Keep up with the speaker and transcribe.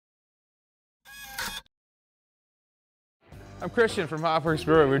I'm Christian from Hopworks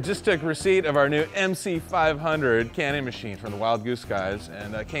Brewery. We just took receipt of our new MC500 canning machine from the Wild Goose guys,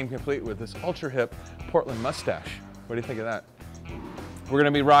 and came complete with this ultra hip Portland mustache. What do you think of that? We're going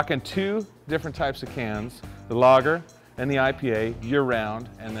to be rocking two different types of cans, the lager and the IPA year round,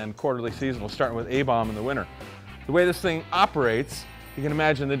 and then quarterly seasonal, starting with A-bomb in the winter. The way this thing operates, you can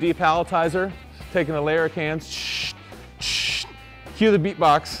imagine the depalletizer, taking a layer of cans, cue the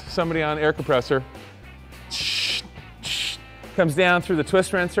beatbox, somebody on air compressor, comes down through the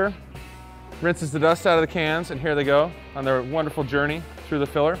twist rinser, rinses the dust out of the cans, and here they go on their wonderful journey through the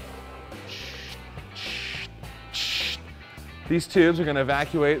filler. These tubes are going to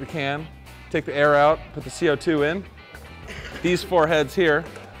evacuate the can, take the air out, put the CO2 in. These four heads here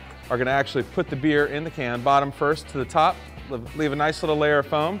are going to actually put the beer in the can, bottom first to the top, leave a nice little layer of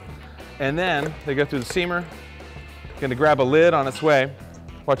foam, and then they go through the seamer, going to grab a lid on its way.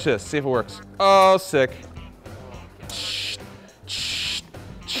 Watch this, see if it works. Oh, sick.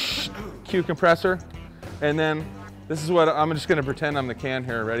 Cue compressor, and then this is what I'm just going to pretend I'm the can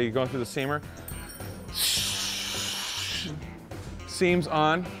here. Ready? Going through the seamer. Seams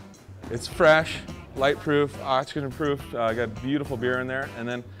on. It's fresh, light-proof, oxygen-proof. Got beautiful beer in there, and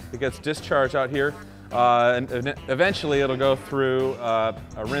then it gets discharged out here, and eventually it'll go through a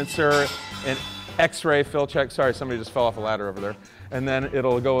rinser, an X-ray fill check. Sorry, somebody just fell off a ladder over there. And then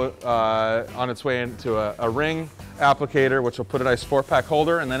it'll go on its way into a ring applicator, which will put a nice 4-pack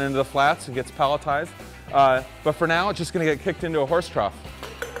holder, and then into the flats and gets palletized. But for now, it's just going to get kicked into a horse trough.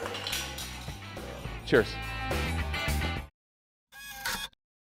 Cheers.